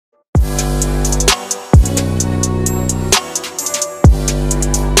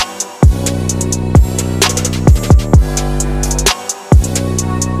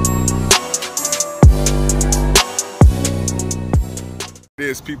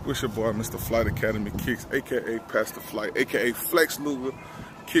People, it's your boy Mr. Flight Academy Kickz, aka Pastor Flight, aka Flex Luger,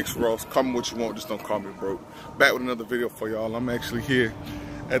 Kickz Ross. Call me what you want, just don't call me broke. Back with another video for y'all. I'm actually here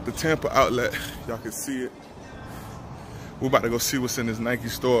at the Tampa outlet. Y'all can see it. We're about to go see what's in this Nike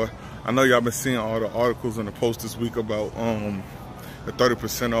store. I know y'all been seeing all the articles and the posts this week about the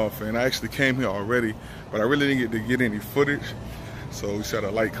 30% off, and I actually came here already, but I really didn't get to get any footage. So we saw a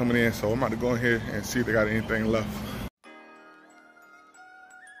light coming in, so I'm about to go in here and see if they got anything left.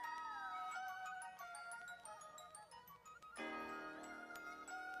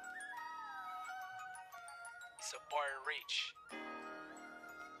 It's a bar reach.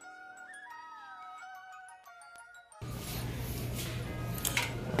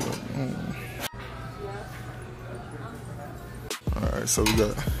 Alright, so we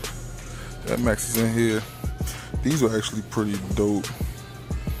got that Max is in here. These are actually pretty dope.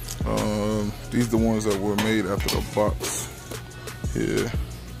 These are the ones that were made after the box here.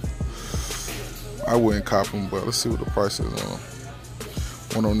 I wouldn't cop them, but let's see what the price is on them.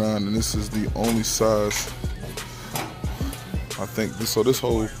 $109, and this is the only size. I think this, so this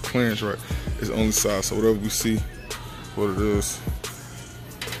whole clearance rack is only size. So whatever we see, what it is.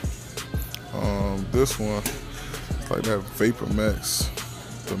 This one, it's like that Vapor Max,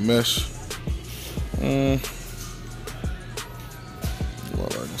 the mesh. Well, I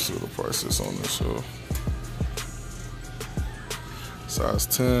can see what the price is on this. So size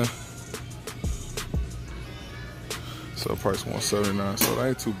 10. So price $179. So that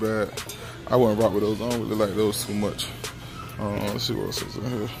ain't too bad. I wouldn't rock with those. I don't really like those too much. Let's see what else is in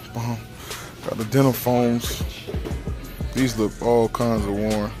here. Got the denim foams. These look all kinds of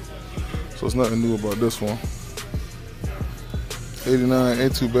worn. So it's nothing new about this one. 89,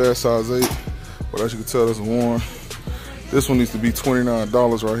 ain't too bad, size 8. But as you can tell, it's worn. This one needs to be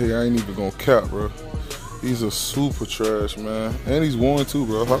 $29 right here. I ain't even gonna cap, bro. These are super trash, man. And he's worn too,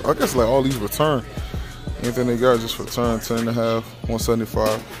 bro. I guess like all these return. Anything they got just return, 10.5,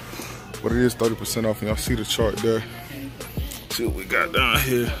 $175. But it is 30% off, and y'all see the chart there. See what we got down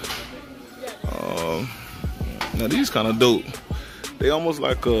here. Now these kind of dope. They almost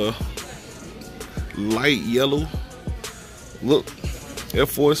like a light yellow look. Air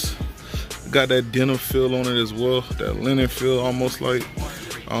Force got that denim feel on it as well. That linen feel, almost like.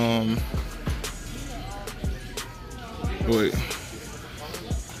 Wait,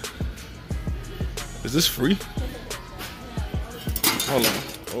 is this free? Hold on.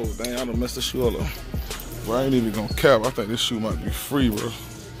 Oh dang, I done messed the shoe up. Bro, I ain't even gonna cap. I think this shoe might be free, bro.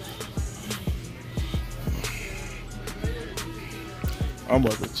 I'm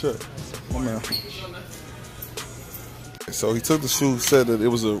about to check. Oh man. So he took the shoe, said that it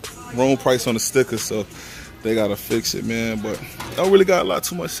was a wrong price on the sticker, so they gotta fix it, man. But I don't really got a lot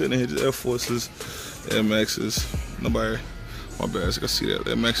too much sitting in here. Just Air Forces, Air Maxes. Nobody, my bad, I can see that.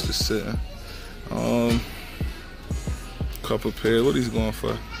 Air Max just sitting. Couple pairs. What are these going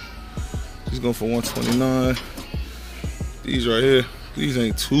for? He's going for $129. These right here, these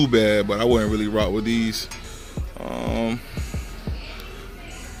ain't too bad, but I wouldn't really rock with these.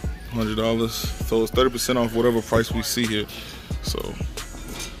 $100. So it's 30% off whatever price we see here. So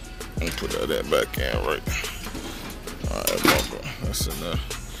let me put that back in right. Alright, bumper. That's in there.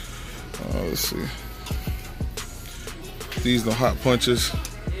 Let's see. These the hot punches.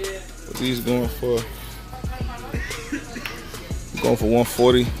 But these going for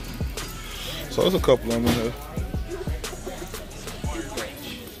 $140. So there's a couple of them in here.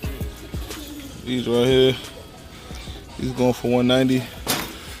 These right here, these going for $190.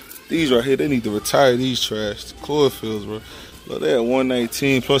 These right here, they need to retire these trash. Chlorophylls, bro. Look, they're at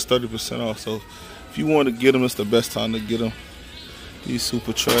 $119 plus 30% off. So if you want to get them, it's the best time to get them. These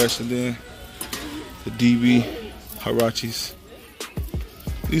super trash, and then the DB Harachis.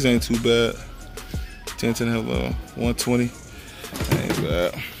 These ain't too bad. 10.5, $120. Ain't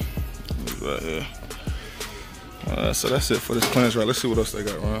bad. Right here. So that's it for this clearance rack. Let's see what else they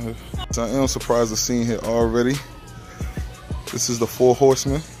got around here. So I am surprised to see here already. This is the 4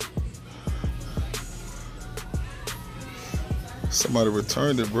 Horsemen. Somebody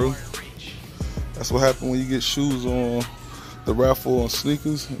returned it, bro. That's what happened when you get shoes on the raffle on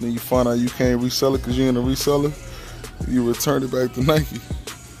sneakers, and then you find out you can't resell it because you ain't a reseller. You return it back to Nike.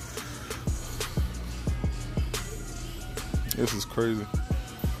 This is crazy.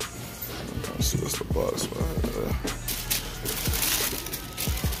 Let's see what's the box right there.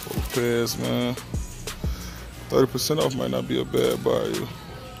 4 pairs, man. 30% off might not be a bad buy.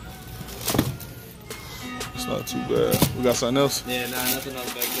 not too bad. We got something else? Yeah, nah, nothing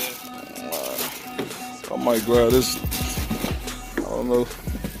else back there. I might grab this. I don't know.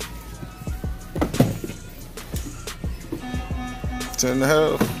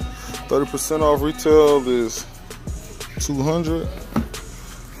 10.5. 30% off retail is $200.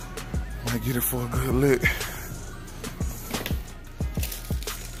 Might get it for a good lick.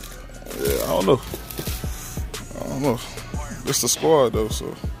 Yeah, I don't know. It's the squad though,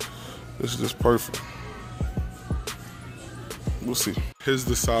 so this is just perfect. We'll see. Here's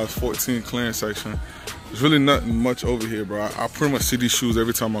the size 14 clearance section. There's really nothing much over here, bro. I pretty much see these shoes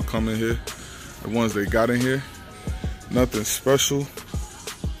every time I come in here. The ones they got in here. Nothing special.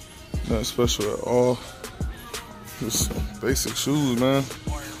 Nothing special at all. Just some basic shoes, man.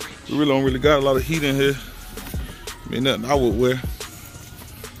 We really don't got a lot of heat in here. I mean, nothing I would wear.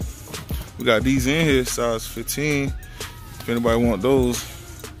 We got these in here, size 15. If anybody want those,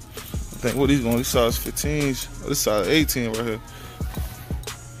 I think what these going? These size 15s. Oh, this size 18 right here.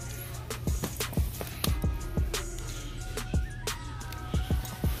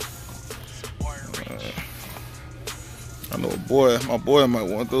 I know my boy might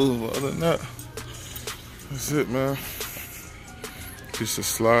want those, but other than that, that's it, man. Piece of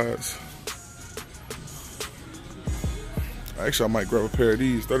slides. Actually, I might grab a pair of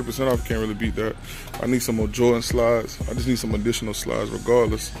these. 30% off, can't really beat that. I need some more Jordan slides. I just need some additional slides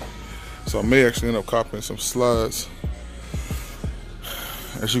regardless. So I may actually end up copying some slides.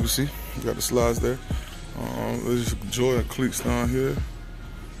 As you can see, you got the slides there. There's just Jordan cleats down here.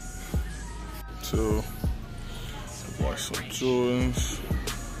 So, got some Jordans.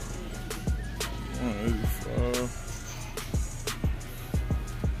 185.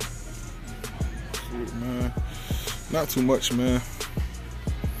 Shit, man. Not too much, man.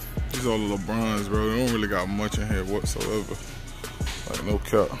 These are all the LeBrons, bro. They don't really got much in here whatsoever. Like, no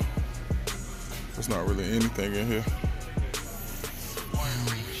cap. There's not really anything in here.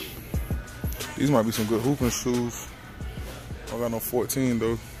 These might be some good hooping shoes. I got no 14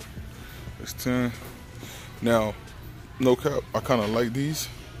 though. It's 10. Now, no cap, I kind of like these.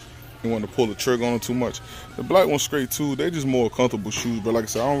 You want to pull the trigger on them too much. The black one's straight too. They just more comfortable shoes. But like I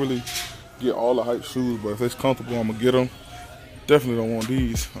said, I don't really get all the hype shoes. But if it's comfortable, I'm gonna get them. Definitely don't want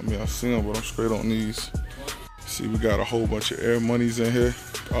these. I mean, I see them, but I'm straight on these. See, we got a whole bunch of Air Moneys in here.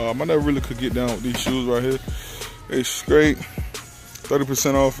 I never really could get down with these shoes right here. They straight.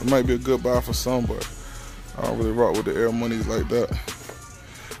 30% off. It might be a good buy for some, but I don't really rock with the Air Moneys like that.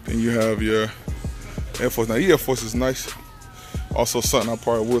 Then you have your Air Force. Now, Air Force is nice. Also something I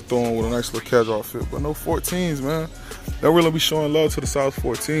probably would throw on with a nice little casual outfit, but no 14s, man. They'll really be showing love to the size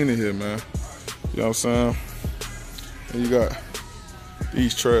 14 in here, man. You know what I'm saying? And you got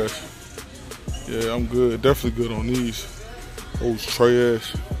these trash. Yeah, I'm good. Definitely good on these. Those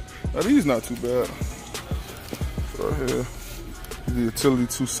trash. Now, these not too bad. Right here. The utility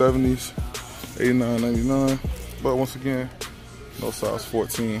 270s, $89.99. But once again, no size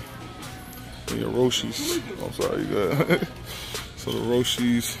 14. And your Roshis, I'm sorry, you got. So the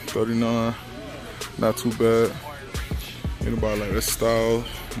Roshis, $39. Not too bad. Anybody like this style,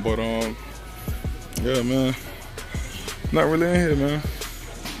 but yeah, man. Not really in here, man.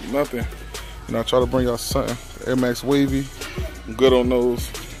 Nothing. And I try to bring y'all something. Air Max Wavy, I'm good on those.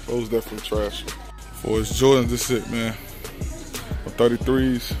 Those definitely trash. For his Jordans, this is it, man.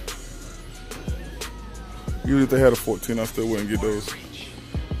 33s. Even if they had a 14, I still wouldn't get those.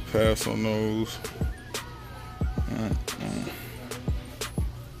 Pass on those.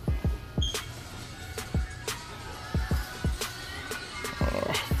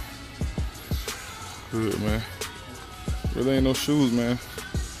 Good, man. Really ain't no shoes, man.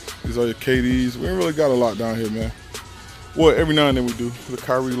 These are your KDs. We ain't really got a lot down here, man. Well, every now and then we do. The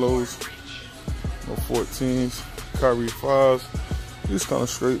Kyrie lows. No 14s. Kyrie 5s. These kind of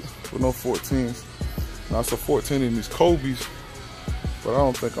straight with no 14s. Now it's a 14 in these Kobe's, but I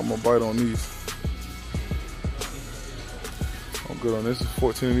don't think I'm gonna bite on these. I'm good on this. It's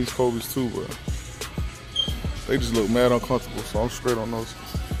 14 in these Kobe's too, but they just look mad uncomfortable, so I'm straight on those.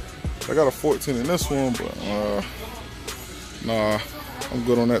 I got a 14 in this one, but nah, I'm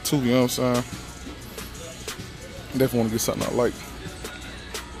good on that too, you know what I'm saying? Definitely want to get something I like.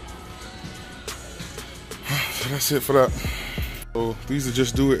 So that's it for that. So these are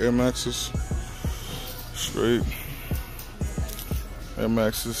just do it Air Maxes. Straight Air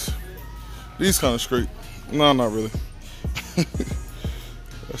Maxes. These kind of straight. No, not really.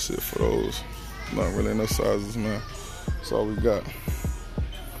 That's it for those. Not really enough sizes, man. That's all we got.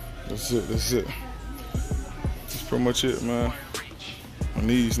 That's it. That's That's pretty much it, man. And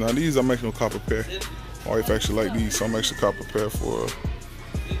these. Now these I'm actually gonna cop a pair. My wife actually like these, so I'm actually cop a pair for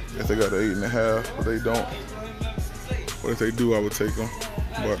if they got the 8.5, but they don't. But if they do, I would take them.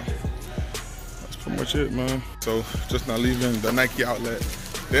 But that's pretty much it, man. So just not leaving the Nike outlet.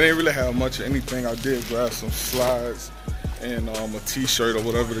 They didn't really have much of anything. I did grab some slides and a t-shirt or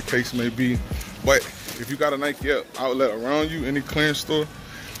whatever the case may be. But if you got a Nike outlet around you, any clearance store,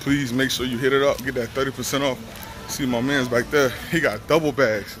 please make sure you hit it up, get that 30% off. See my man's back there, he got double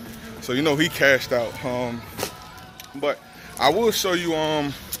bags. So you know he cashed out. But I will show you,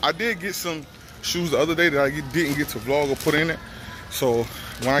 I did get some shoes the other day that I didn't get to vlog or put in it. So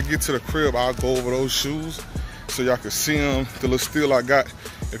when I get to the crib, I'll go over those shoes so y'all can see them, the little steal I got.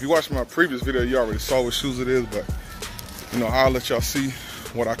 If you watched my previous video, you already saw what shoes it is, but you know, I'll let y'all see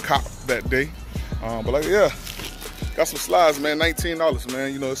what I copped that day. But like, yeah, got some slides, man, $19,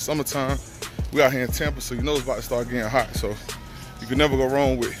 man. You know, it's summertime. We out here in Tampa, so you know it's about to start getting hot. So you can never go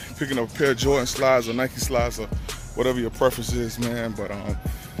wrong with picking up a pair of Jordan slides or Nike slides or whatever your preference is, man. But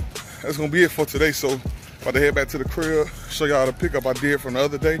that's gonna be it for today. So about to head back to the crib, show y'all the pickup I did from the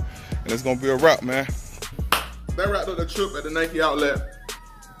other day, and it's gonna be a wrap, man. That wrapped up the trip at the Nike outlet.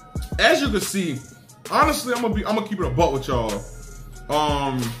 As you can see, honestly, I'm gonna keep it a buck with y'all.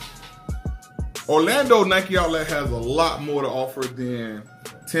 Orlando Nike outlet has a lot more to offer than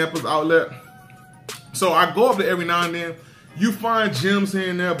Tampa's outlet. So I go up there every now and then. You find gyms here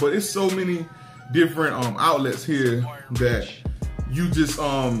and there, but it's so many different outlets here that you just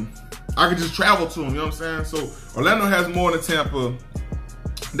I can just travel to them, you know what I'm saying? So Orlando has more than Tampa.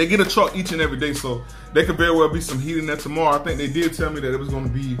 They get a truck each and every day, so there could very well be some heat in there tomorrow. I think they did tell me that it was gonna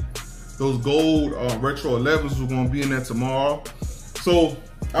be those gold retro 11s were gonna be in there tomorrow. So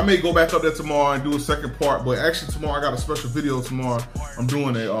I may go back up there tomorrow and do a second part, but actually tomorrow I got a special video tomorrow. I'm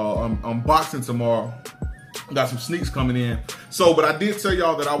doing a unboxing tomorrow. Got some sneaks coming in. So, but I did tell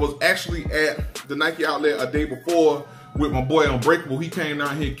y'all that I was actually at the Nike outlet a day before with my boy Unbreakable. He came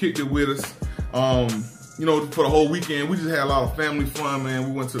down here, kicked it with us. You know, for the whole weekend. We just had a lot of family fun, man.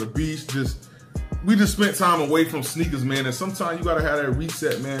 We went to the beach. We just spent time away from sneakers, man. And sometimes you gotta have that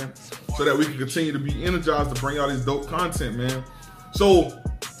reset, man, so that we can continue to be energized to bring y'all this dope content, man. So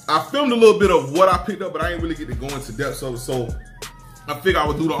I filmed a little bit of what I picked up, but I didn't really get to go into depth of it. So I figured I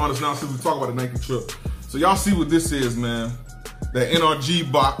would do the honors now since we talk about the Nike trip. So y'all see what this is, man. The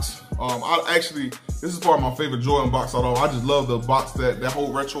NRG box. This is part of my favorite Jordan box. Although I just love the box, that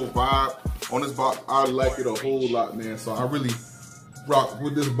whole retro vibe on this box. I like it a whole lot, man. So I really rock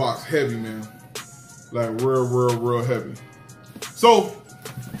with this box heavy, man. Like real heavy. So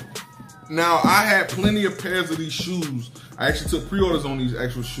now I had plenty of pairs of these shoes. I actually took pre-orders on these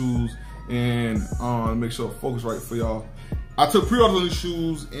actual shoes, and make sure I focus right for y'all. I took pre-orders on these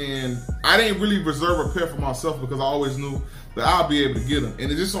shoes, and I didn't really reserve a pair for myself because I always knew that I'll be able to get them.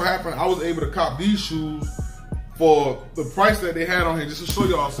 And it just so happened I was able to cop these shoes for the price that they had on here. Just to show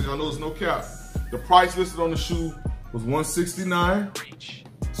y'all so y'all know it's no cap. The price listed on the shoe was $169.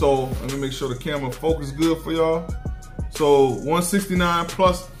 So let me make sure the camera focus good for y'all. So $169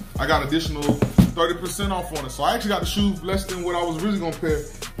 plus I got additional 30% off on it. So I actually got the shoe less than what I was really gonna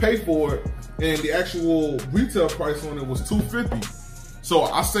pay for it. And the actual retail price on it was $250. So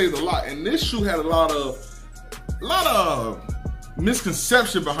I saved a lot. And this shoe had a lot of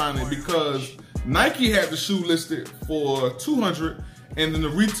misconception behind it because Nike had the shoe listed for $200, and then the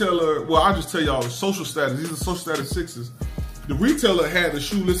retailer, well, I'll just tell y'all the social status. These are social status 6s. The retailer had the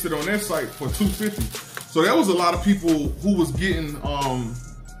shoe listed on their site for $250. So there was a lot of people who was getting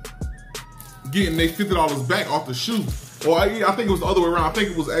their $50 back off the shoe. Or I think it was the other way around. I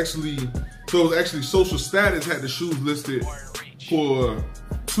think it was actually, so it was actually social status had the shoes listed for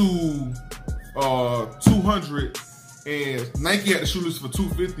 $200, and Nike had the shoe listed for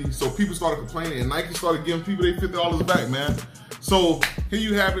 $250. So people started complaining, and Nike started giving people their $50 back, man. So here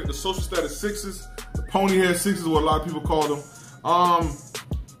you have it, the social status 6s, the pony head 6s is what a lot of people call them. I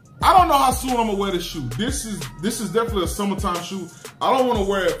don't know how soon I'm gonna wear this shoe. This is definitely a summertime shoe. I don't want to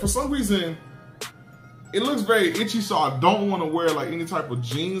wear it for some reason. It looks very itchy, so I don't want to wear like any type of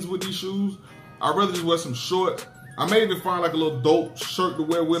jeans with these shoes. I'd rather just wear some shorts. I may even find like a little dope shirt to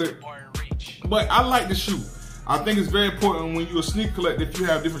wear with it. But I like the shoe. I think it's very important when you're a sneaker collector, if you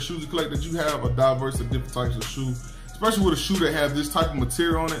have different shoes to collect, that you have a diverse of different types of shoes, especially with a shoe that has this type of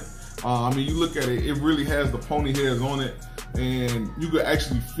material on it. I mean, you look at it, it really has the pony hairs on it, and you could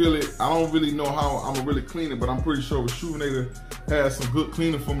actually feel it. I don't really know how I'm gonna really clean it, but I'm pretty sure Shoevenator has some good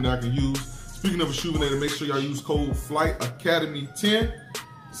cleaner for me that I can use. Speaking of Shoevenator, make sure y'all use code FLIGHTACADEMY10.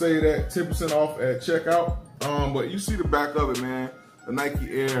 Say that 10% off at checkout. But you see the back of it, man. The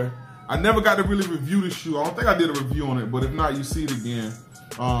Nike Air. I never got to really review this shoe. I don't think I did a review on it, but if not, you see it again.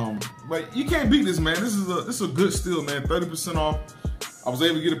 But you can't beat this, man. This is a good steal, man. 30% off. I was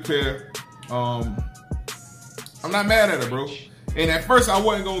able to get a pair. I'm not mad at it, bro. And at first I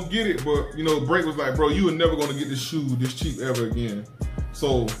wasn't gonna get it, but you know, Brake was like, bro, you were never gonna get this shoe this cheap ever again.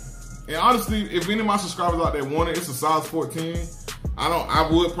 So, and honestly, if any of my subscribers out there want it, it's a size 14. I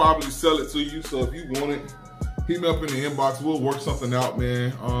would probably sell it to you. So if you want it, hit me up in the inbox. We'll work something out,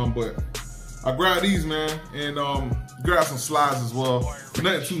 man. But I grabbed these, man, and grabbed some slides as well.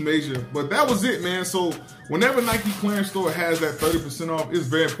 Nothing too major, but that was it, man. So whenever Nike clearance store has that 30% off, it's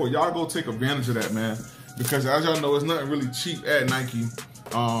very important. Y'all go take advantage of that, man. Because as y'all know, it's nothing really cheap at Nike.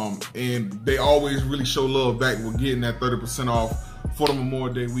 And they always really show love back with getting that 30% off for the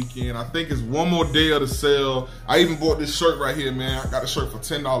Memorial Day weekend. I think it's one more day of the sale. I even bought this shirt right here, man. I got a shirt for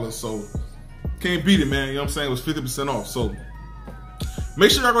 $10, so can't beat it, man. You know what I'm saying? It was 50% off. So make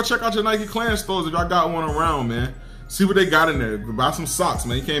sure y'all go check out your Nike clearance stores if y'all got one around, man. See what they got in there. Buy some socks,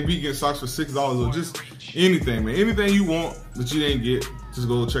 man. You can't beat getting socks for $6 or just anything, man. Anything you want that you didn't get, just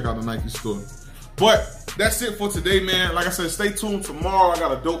go check out the Nike store. But that's it for today, man. Like I said, stay tuned tomorrow. I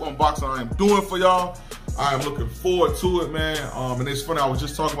got a dope unboxing I am doing for y'all. I am looking forward to it, man. And it's funny, I was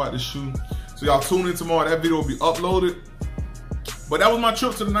just talking about this shoe. So y'all tune in tomorrow. That video will be uploaded. But that was my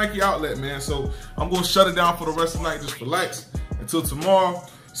trip to the Nike outlet, man. So I'm going to shut it down for the rest of the night. Just relax until tomorrow.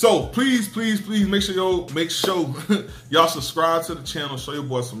 So please, please, please make sure y'all subscribe to the channel. Show your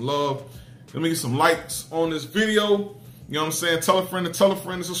boy some love. Let me get some likes on this video. You know what I'm saying? Tell a friend to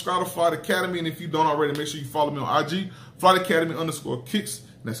subscribe to Flyest Academy. And if you don't already, make sure you follow me on IG, Flyest Academy _Kickz.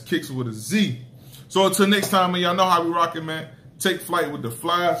 And that's Kickz with a Z. So until next time, man, y'all know how we rocking, man. Take flight with the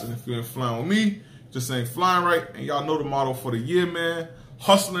Flyest. And if you ain't flying with me, just ain't flying right. And y'all know the motto for the year, man.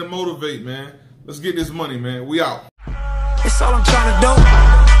 Hustle and motivate, man. Let's get this money, man. We out. That's all I'm trying to do.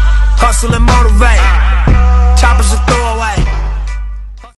 Hustle and motivate. Choppers a throwaway.